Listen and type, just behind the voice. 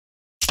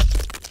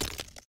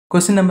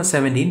Question number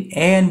 17.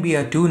 A and B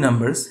are two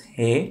numbers.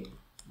 A,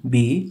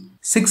 B.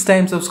 6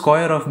 times of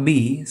square of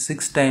B,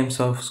 6 times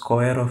of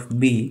square of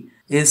B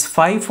is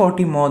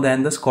 540 more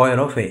than the square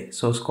of A.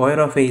 So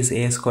square of A is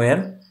A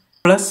square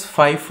plus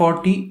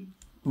 540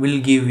 will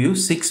give you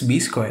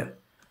 6B square.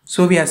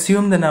 So we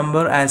assume the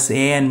number as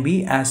A and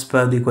B as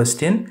per the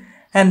question,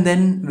 and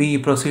then we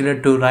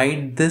proceeded to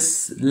write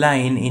this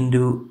line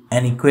into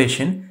an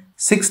equation.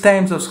 6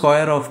 times of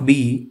square of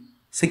B,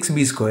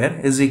 6B square,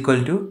 is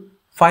equal to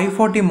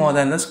 540 more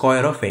than the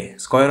square of A.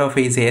 Square of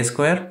A is A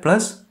square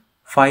plus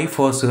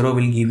 540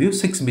 will give you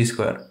 6B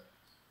square.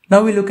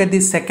 Now we look at the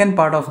second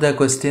part of the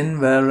question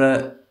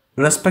where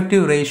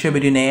respective ratio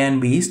between A and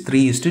B is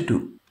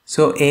 3:2.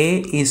 So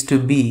A is to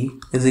B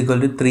is equal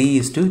to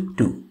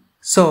 3:2.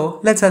 So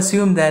let's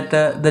assume that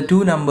the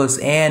two numbers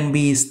A and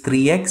B is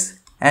 3x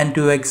and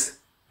 2x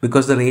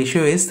because the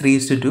ratio is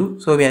 3:2.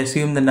 So we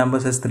assume the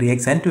numbers as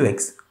 3x and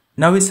 2x.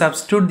 Now we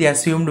substitute the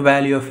assumed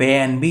value of A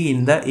and B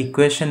in the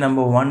equation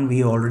number 1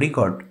 we already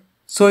got.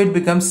 So it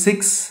becomes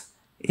 6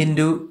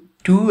 into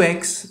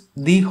 2x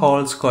the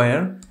whole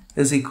square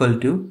is equal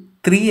to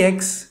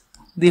 3x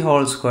the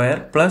whole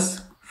square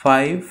plus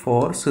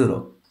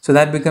 540. So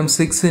that becomes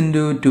 6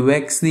 into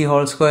 2x the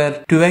whole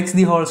square. 2x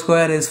the whole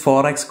square is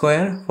 4x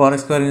square.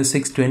 4x square is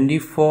 6,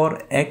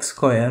 24x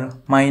square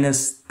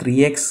minus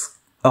 3x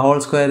a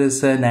whole square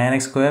is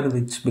 9x square,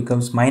 which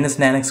becomes minus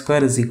 9x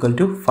square is equal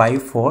to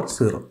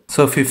 540.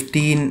 So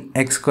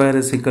 15x square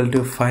is equal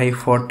to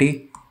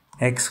 540.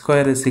 X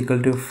square is equal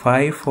to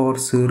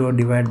 540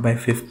 divided by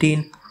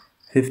 15.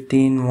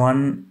 15,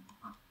 1,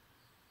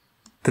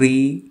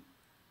 3,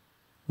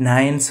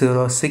 9,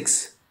 0,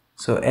 6.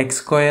 So x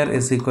square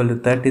is equal to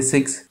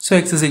 36. So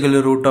x is equal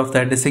to root of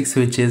 36,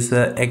 which is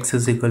x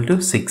is equal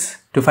to 6.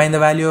 To find the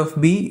value of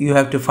B, you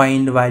have to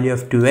find the value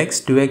of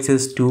 2x. 2x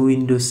is 2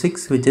 into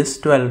 6, which is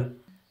 12.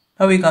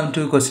 Now we come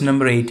to question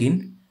number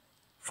 18.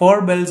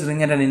 4 bells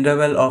ring at an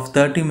interval of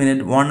 30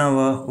 minutes, 1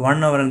 hour,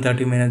 1 hour and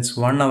 30 minutes,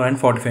 1 hour and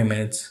 45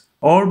 minutes.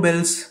 All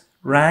bells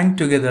rang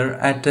together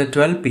at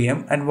 12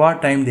 p.m. At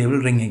what time they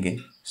will ring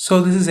again?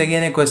 So this is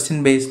again a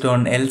question based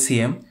on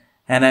LCM,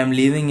 and I am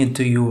leaving it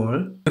to you all.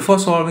 Before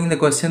solving the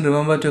question,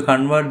 remember to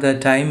convert the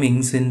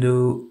timings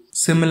into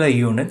similar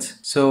units.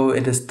 So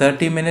it is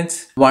 30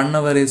 minutes, 1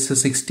 hour is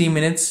 60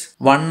 minutes,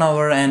 1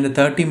 hour and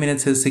 30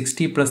 minutes is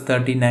 60 plus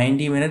 30,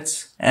 90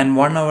 minutes, and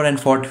 1 hour and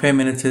 45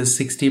 minutes is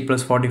 60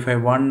 plus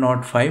 45,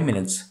 105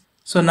 minutes.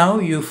 So now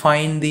you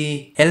find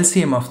the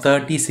LCM of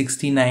 30,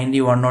 60,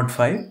 90,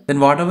 105. Then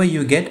whatever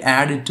you get,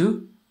 add it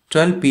to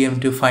 12 p.m.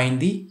 to find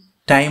the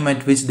time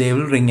at which they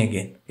will ring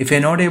again. If you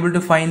are not able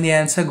to find the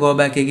answer, go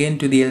back again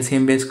to the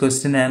LCM based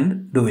question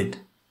and do it.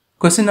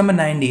 Question number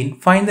 19.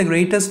 Find the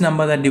greatest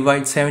number that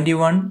divides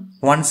 71,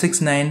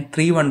 169,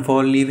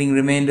 314, leaving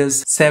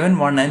remainders 7,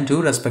 1 and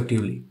 2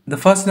 respectively. The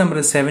first number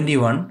is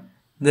 71.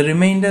 The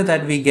remainder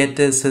that we get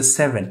is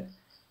 7,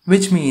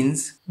 which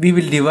means we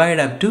will divide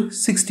up to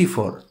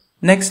 64.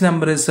 Next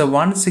number is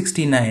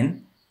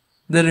 169.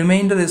 The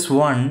remainder is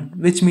 1,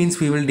 which means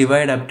we will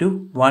divide up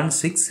to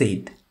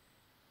 168.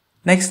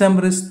 Next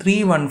number is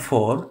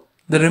 314.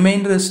 The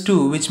remainder is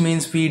 2, which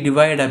means we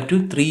divide up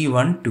to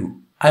 312.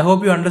 I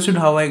hope you understood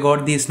how I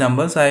got these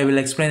numbers. I will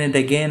explain it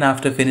again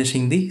after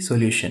finishing the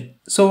solution.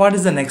 So what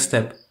is the next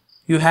step?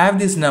 You have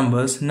these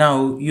numbers.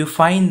 Now you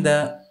find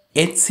the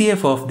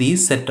HCF of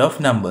these set of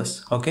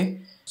numbers.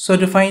 Okay. So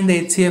to find the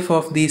HCF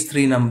of these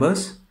three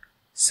numbers,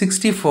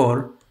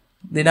 64,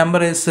 the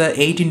number is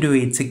 8 into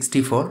 8,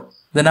 64.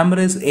 The number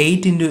is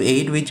 8 into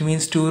 8, which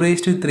means 2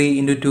 raised to 3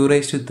 into 2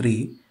 raised to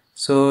 3.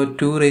 So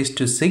 2 raised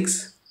to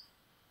 6.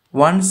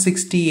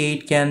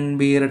 168 can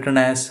be written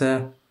as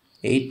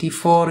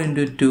 84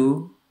 into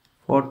 2,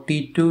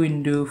 42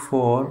 into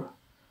 4,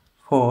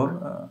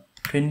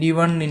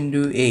 21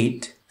 into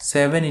 8,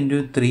 7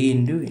 into 3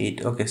 into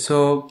 8. Okay,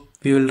 so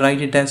we will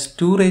write it as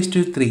 2 raised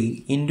to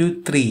 3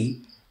 into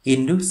 3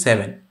 into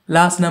 7.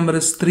 Last number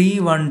is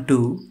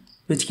 312,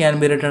 which can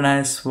be written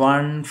as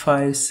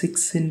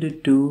 156 into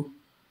 2.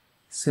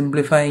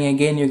 Simplifying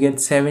again, you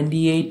get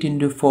 78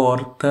 into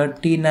 4,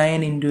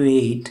 39 into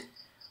 8,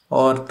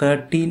 or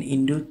 13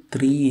 into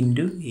 3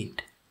 into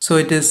 8. So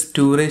it is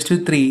 2 raised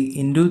to 3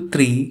 into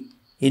 3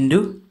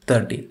 into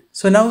 13.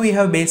 So now we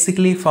have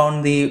basically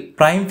found the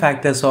prime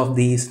factors of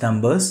these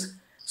numbers.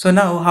 So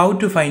now how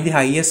to find the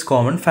highest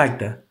common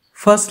factor?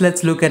 First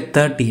let's look at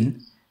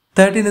 13.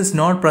 13 is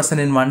not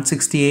present in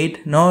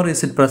 168 nor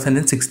is it present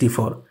in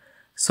 64.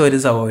 So it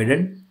is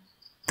avoided.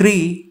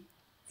 3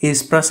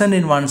 is present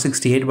in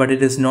 168 but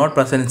it is not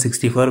present in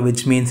 64,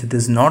 which means it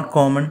is not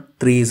common.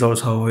 3 is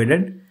also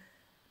avoided.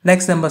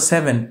 Next, number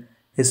 7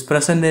 is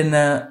present in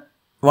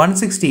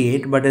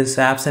 168 but is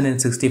absent in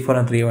 64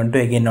 and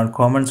 312, again not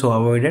common, so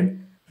avoided.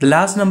 The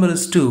last number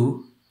is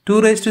 2.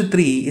 2 raised to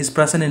 3 is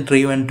present in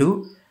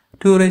 312.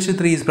 2 raised to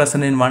 3 is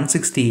present in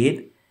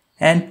 168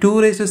 and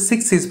 2 raised to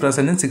 6 is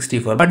present in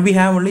 64. But we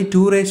have only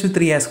 2 raised to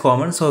 3 as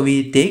common, so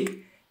we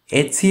take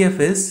HCF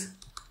is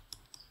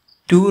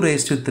 2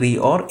 raised to 3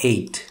 or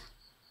 8.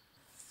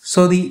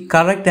 So the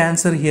correct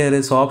answer here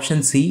is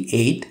option C,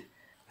 8.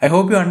 I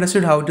hope you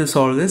understood how to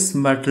solve this,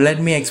 but let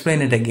me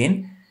explain it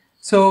again.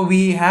 So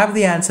we have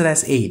the answer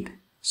as 8.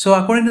 So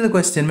according to the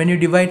question, when you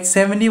divide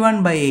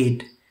 71 by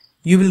 8,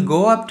 you will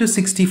go up to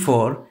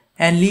 64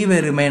 and leave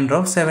a remainder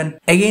of 7.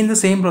 Again the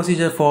same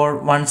procedure for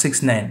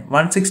 169.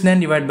 169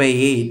 divided by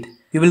 8,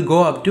 you will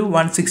go up to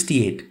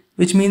 168,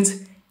 which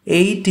means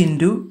 8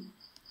 into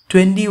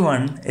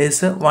 21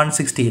 is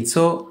 168.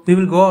 So we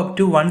will go up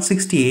to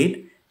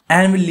 168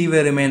 and will leave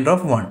a remainder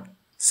of 1.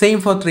 Same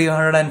for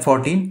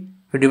 314.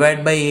 You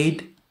divide by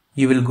 8,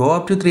 you will go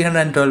up to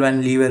 312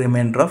 and leave a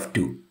remainder of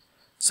 2.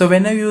 So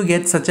whenever you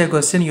get such a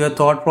question, your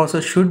thought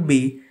process should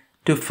be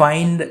to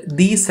find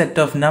these set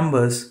of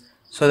numbers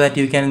so that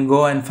you can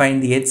go and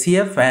find the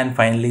HCF and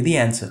finally the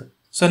answer.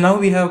 So now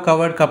we have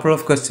covered couple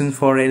of questions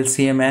for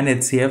LCM and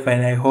HCF,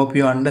 and I hope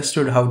you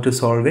understood how to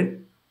solve it.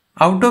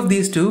 Out of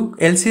these two,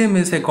 LCM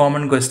is a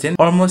common question.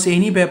 Almost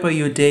any paper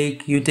you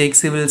take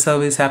civil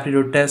service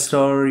aptitude test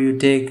or you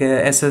take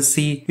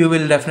SSC, you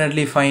will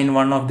definitely find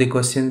one of the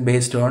questions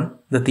based on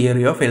the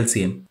theory of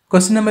LCM.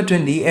 Question number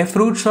 20. A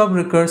fruit shop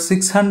requires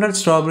 600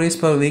 strawberries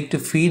per week to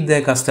feed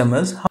their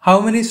customers.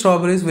 How many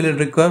strawberries will it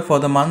require for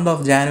the month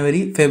of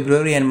January,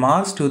 February and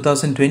March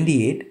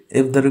 2028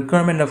 if the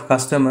requirement of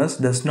customers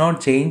does not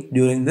change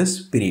during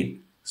this period?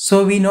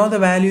 So we know the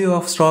value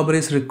of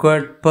strawberries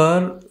required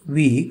per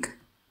week.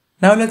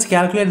 Now let's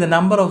calculate the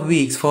number of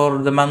weeks for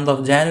the month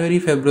of January,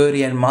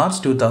 February and March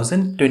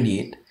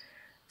 2028.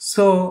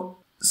 So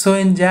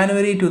in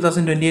January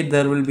 2028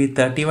 there will be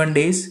 31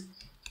 days.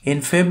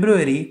 In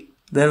February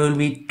there will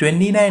be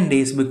 29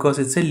 days because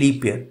it's a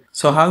leap year.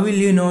 So how will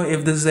you know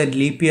if this is a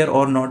leap year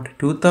or not?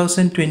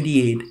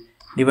 2028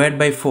 divided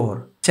by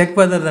 4. Check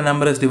whether the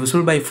number is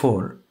divisible by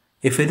 4.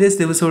 If it is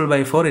divisible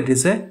by 4, it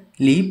is a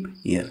leap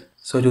year.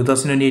 So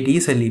 2028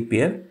 is a leap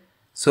year.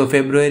 So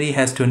February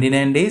has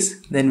 29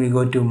 days. Then we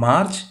go to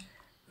March,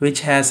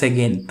 which has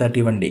again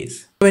 31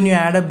 days. When you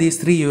add up these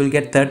three, you will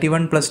get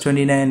 31 plus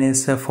 29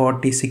 is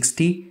 40,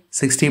 60.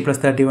 60 plus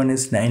 31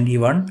 is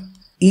 91.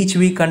 Each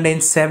week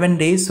contains 7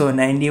 days, so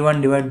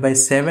 91 divided by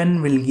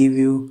 7 will give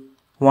you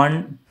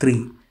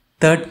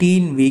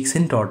 13 weeks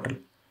in total.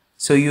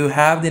 So you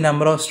have the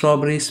number of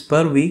strawberries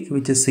per week,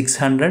 which is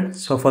 600.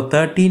 So for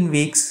 13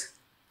 weeks,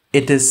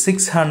 it is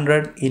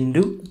 600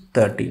 into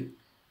 13.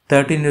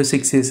 13 into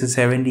 6 is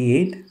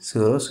 78,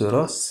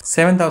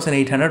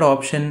 7,800.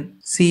 Option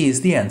C is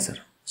the answer.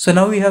 So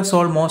now we have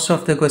solved most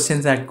of the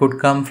questions that could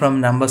come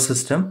from number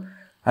system.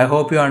 I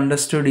hope you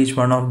understood each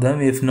one of them.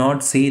 If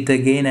not, see it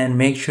again and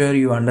make sure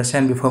you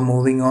understand before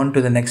moving on to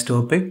the next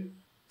topic.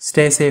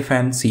 Stay safe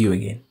and see you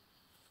again.